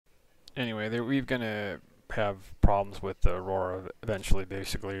Anyway, we're gonna have problems with the aurora eventually.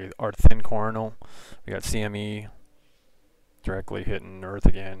 Basically, our thin coronal, we got CME directly hitting Earth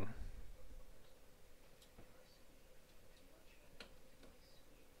again.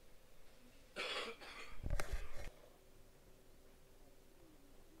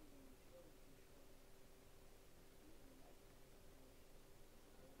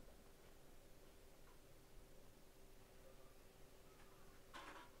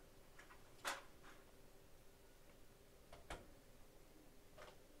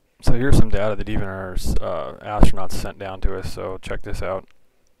 So here's some data that even our astronauts sent down to us. So check this out.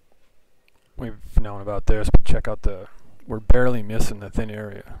 We've known about this, but check out we're barely missing the thin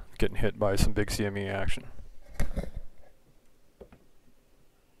area, getting hit by some big CME action.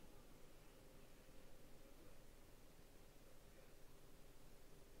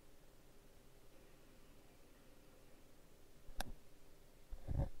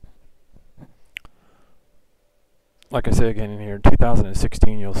 Like I say again in here,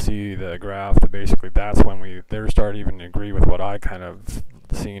 2016, you'll see the graph that basically that's when they start even to agree with what I kind of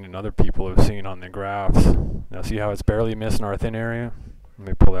seen and other people have seen on the graphs. Now see how it's barely missing our thin area? Let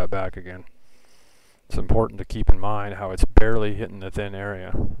me pull that back again. It's important to keep in mind how it's barely hitting the thin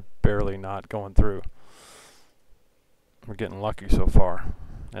area, barely not going through. We're getting lucky so far.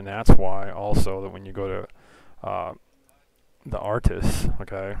 And that's why also that when you go to the artists,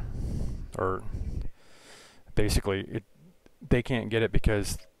 okay, or basically they can't get it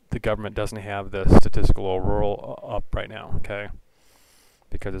because the government doesn't have the statistical overall up right now, okay,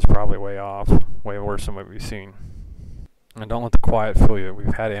 because it's probably way off, way worse than what we've seen. And don't let the quiet fool you.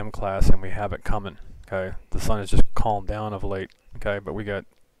 We've had M class and we have it coming, okay. The sun has just calmed down of late, okay, but we got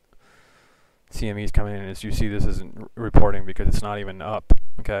CMEs coming in. As you see, this isn't reporting because it's not even up,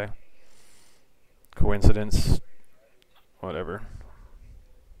 okay. Coincidence, whatever.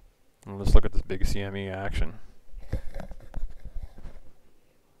 And let's look at this big CME action.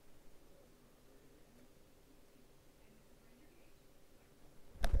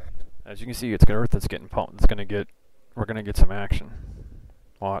 As you can see, it's Earth that's getting pumped. We're gonna get some action.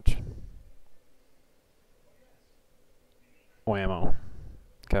 Watch. Whammo.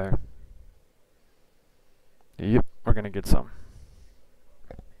 Okay. Yep, we're gonna get some.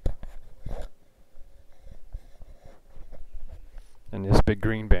 And this big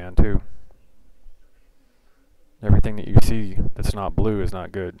green band too. Everything that you see that's not blue is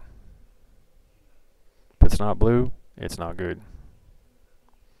not good. If it's not blue, it's not good.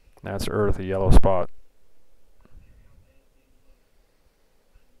 That's Earth, a yellow spot.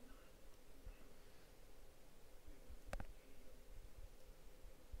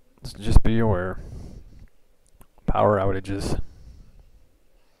 So just be aware. Power outages.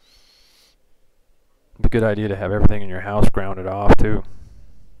 It's a good idea to have everything in your house grounded off too.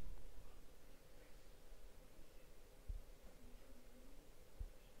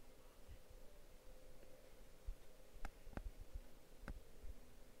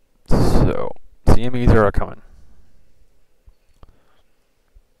 So, CMEs are coming.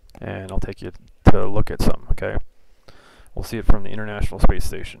 And I'll take you to look at some, okay? We'll see it from the International Space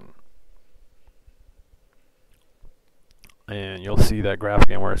Station. And you'll see that graph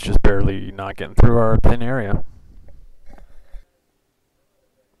again where it's just barely not getting through our thin area.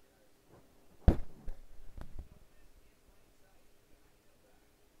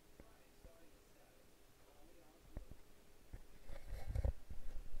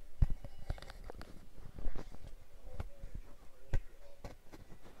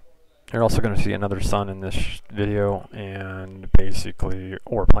 You're also going to see another sun in this video, and basically,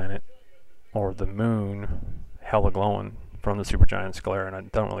 or planet, or the moon, hella glowing from the supergiant's glare, and I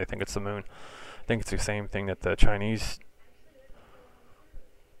don't really think it's the moon. I think it's the same thing that the Chinese,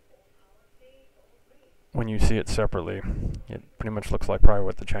 when you see it separately, it pretty much looks like probably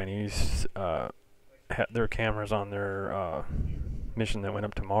what the Chinese had their cameras on their mission that went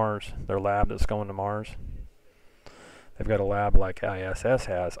up to Mars, their lab that's going to Mars. They've got a lab like ISS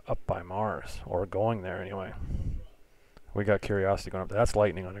has up by Mars, or going there anyway. We got Curiosity going up there. That's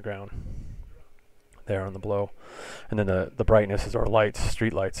lightning on the ground there on the blow. And then the brightness is our lights,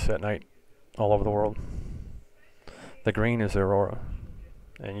 street lights at night all over the world. The green is the aurora.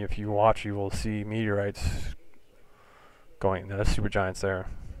 And if you watch, you will see meteorites going. That's supergiants there.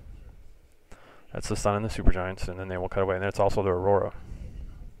 That's the sun and the supergiants, and then they will cut away. And that's also the aurora,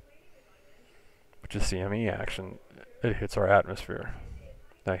 which is CME action. It hits our atmosphere.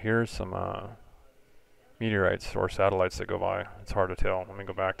 Now here's some meteorites or satellites that go by. It's hard to tell. Let me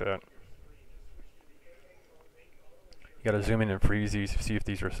go back to that. You got to zoom in and freeze these to see if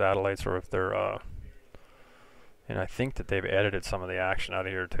these are satellites or if they're. And I think that they've edited some of the action out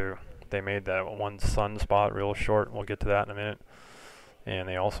of here too. they made that one sunspot real short. We'll get to that in a minute. And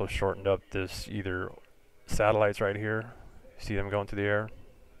they also shortened up this either satellites right here. See them going through the air?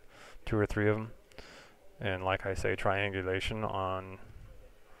 2 or 3 of them. And like I say, triangulation on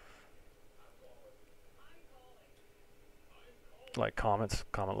like comets,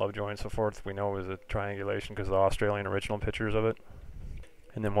 Comet Lovejoy and so forth. We know it was a triangulation because of the Australian original pictures of it.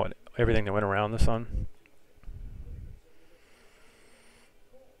 And then everything that went around the sun.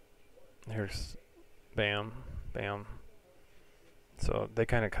 Here's bam, bam. So they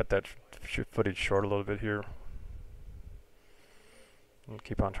kind of cut that footage short a little bit here. And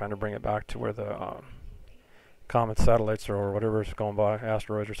keep on trying to bring it back to where the comet satellites or whatever is going by,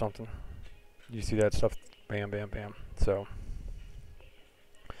 asteroids or something. You see that stuff? Bam, bam, bam. So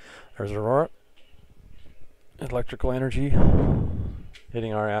there's aurora. Electrical energy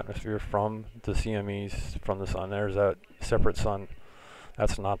hitting our atmosphere from the CMEs from the sun. There's that separate sun.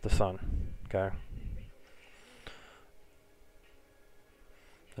 That's not the sun. Okay.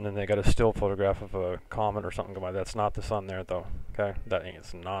 And then they got a still photograph of a comet or something going by. That's not the sun there though. Okay.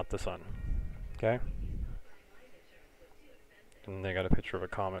 It's not the sun. Okay. And they got a picture of a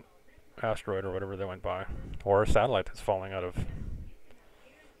comet, asteroid or whatever that went by, or a satellite that's falling out of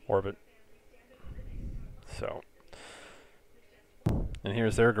orbit. So, and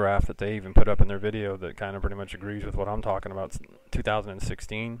here's their graph that they even put up in their video that kind of pretty much agrees with what I'm talking about.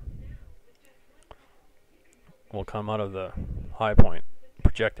 2016 will come out of the high point,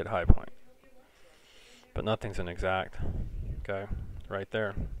 projected high point, but nothing's an exact. Okay, right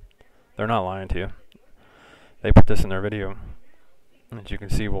there. They're not lying to you. They put this in their video. As you can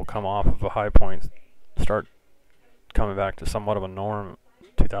see, we'll come off of a high point, start coming back to somewhat of a norm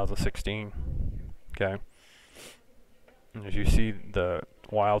 2016. Okay. And as you see, the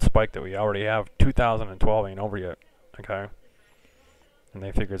wild spike that we already have, 2012 ain't over yet. Okay. And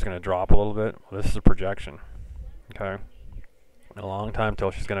they figure it's going to drop a little bit. Well, this is a projection. Okay. A long time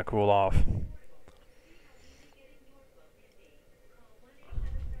till she's going to cool off.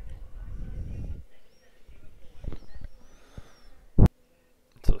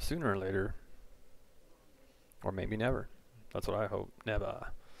 So sooner or later, or maybe never, that's what I hope, never,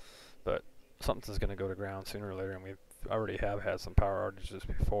 but something's going to go to ground sooner or later, and we already have had some power outages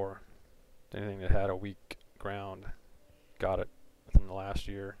before. Anything that had a weak ground got it within the last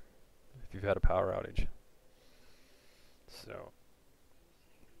year if you've had a power outage. So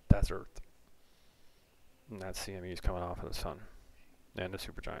that's Earth, and that's CMEs coming off of the sun and the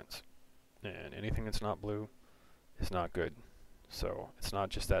supergiants, and anything that's not blue is not good. So it's not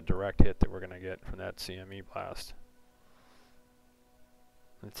just that direct hit that we're going to get from that CME blast.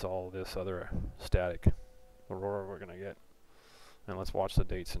 It's all this other static aurora we're going to get. And let's watch the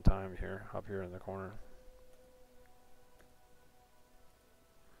dates and time here, up here in the corner.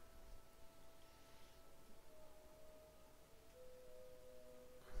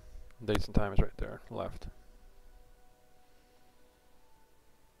 Dates and time is right there, left.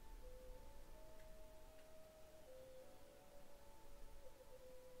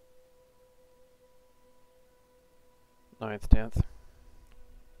 Ninth, 10th.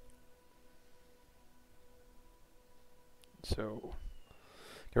 So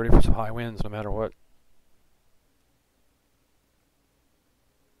get ready for some high winds no matter what.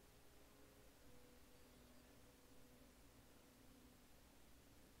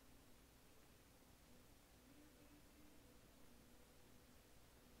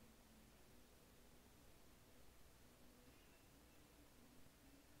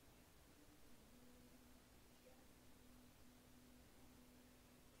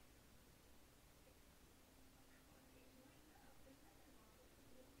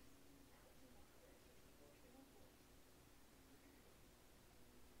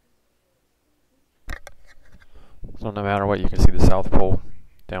 So no matter what, you can see the South Pole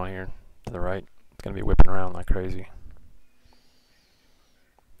down here to the right. It's going to be whipping around like crazy.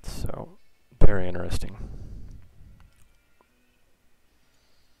 So, very interesting.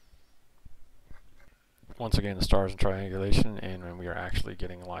 Once again, the stars in triangulation, and we are actually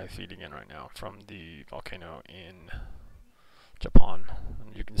getting live feed again right now from the volcano in Japan.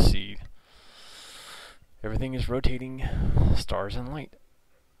 And you can see everything is rotating, stars and light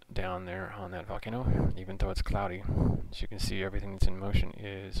down there on that volcano, even though it's cloudy. As you can see, everything that's in motion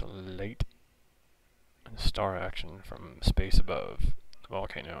is light and star action from space above the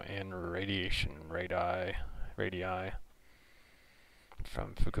volcano, and radiation, radii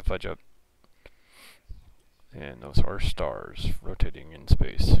from Fukufuji. And those are stars rotating in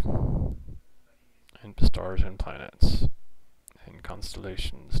space, and stars and planets and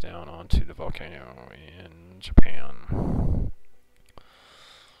constellations down onto the volcano in Japan.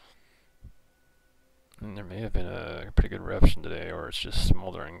 And there may have been a pretty good eruption today, or it's just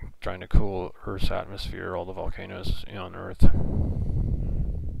smoldering, trying to cool Earth's atmosphere, all the volcanoes on Earth,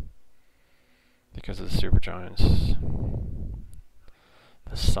 because of the supergiants,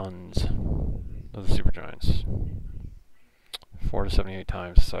 the suns of the supergiants. 4 to 78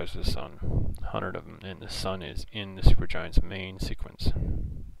 times the size of the sun, 100 of them, and the sun is in the supergiant's main sequence.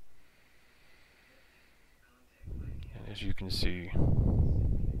 And as you can see,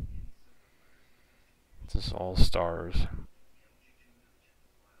 this is all stars.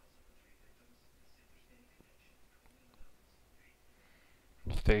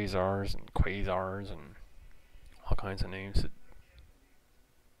 Phasars and quasars and all kinds of names that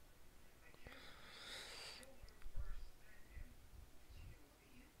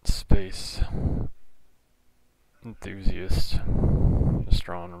space enthusiasts,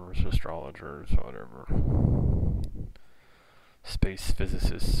 astronomers, astrologers, whatever, space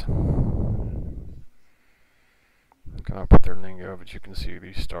physicists come up with their lingo, but you can see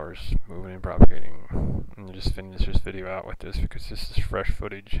these stars moving and propagating. And I'll just finish this video out with this because this is fresh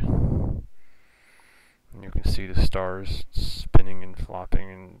footage. And you can see the stars spinning and flopping,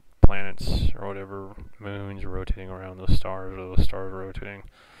 and planets or whatever, moons rotating around those stars, or those stars rotating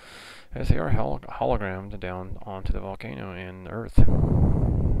as they are hologrammed down onto the volcano and the Earth.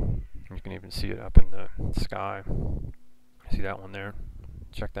 You can even see it up in the sky. See that one there?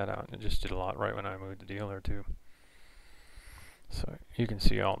 Check that out. It just did a lot right when I moved the deal there too. So you can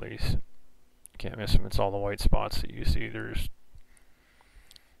see all these. You can't miss them. It's all the white spots that you see. There's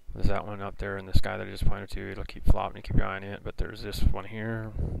that one up there in the sky that I just pointed to. It'll keep flopping. You keep your eye on it. But there's this one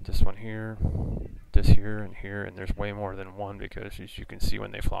here, this one here, this here, and there's way more than one, because as you can see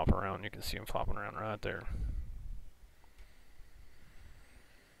when they flop around, you can see them flopping around right there.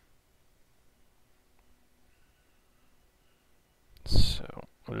 So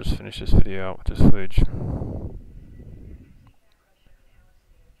we'll just finish this video out with this footage.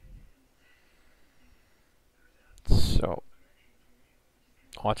 So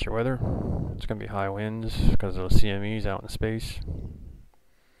watch your weather. It's going to be high winds because of those CMEs out in space.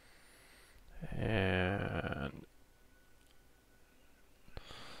 And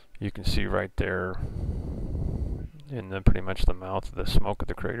you can see right there in pretty much the mouth of the smoke of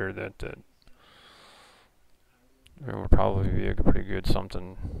the crater that there will probably be a pretty good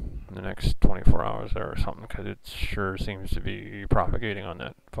something in the next 24 hours there or something, because it sure seems to be propagating on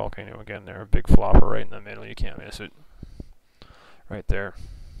that volcano again there. A big flopper right in the middle. You can't miss it. Right there.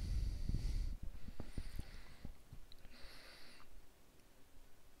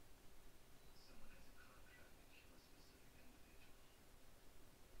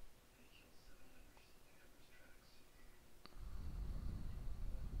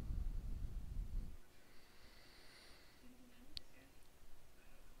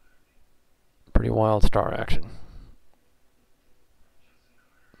 Pretty wild star action.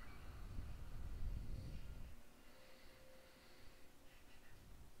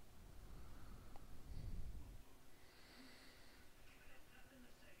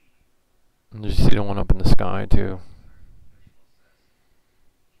 And you see the one up in the sky too.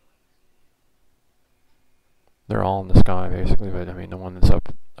 They're all in the sky basically, but I mean the one that's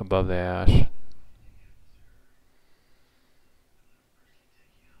up above the ash.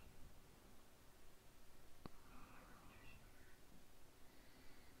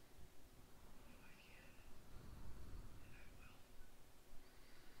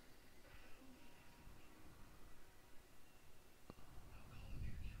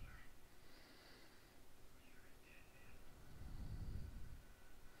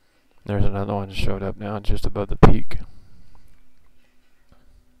 There's another one that showed up now just above the peak.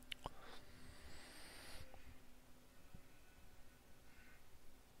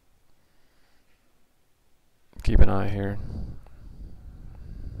 Keep an eye here.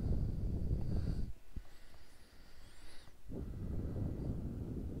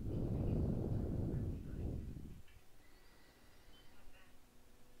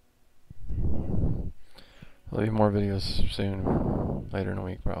 There'll be more videos soon, later in the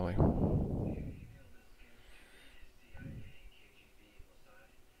week probably.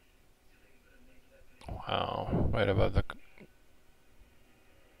 Wow, right above the...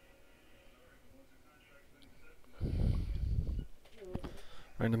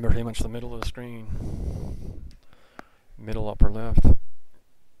 right in pretty much the middle of the screen. Middle upper left.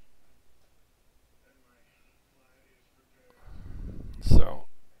 So,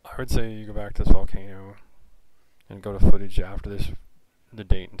 I would say you go back to this volcano and go to footage after this, the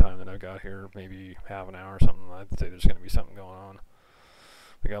date and time that I got here, maybe half an hour or something. I'd say there's going to be something going on.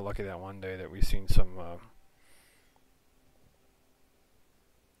 We got lucky that one day that we seen some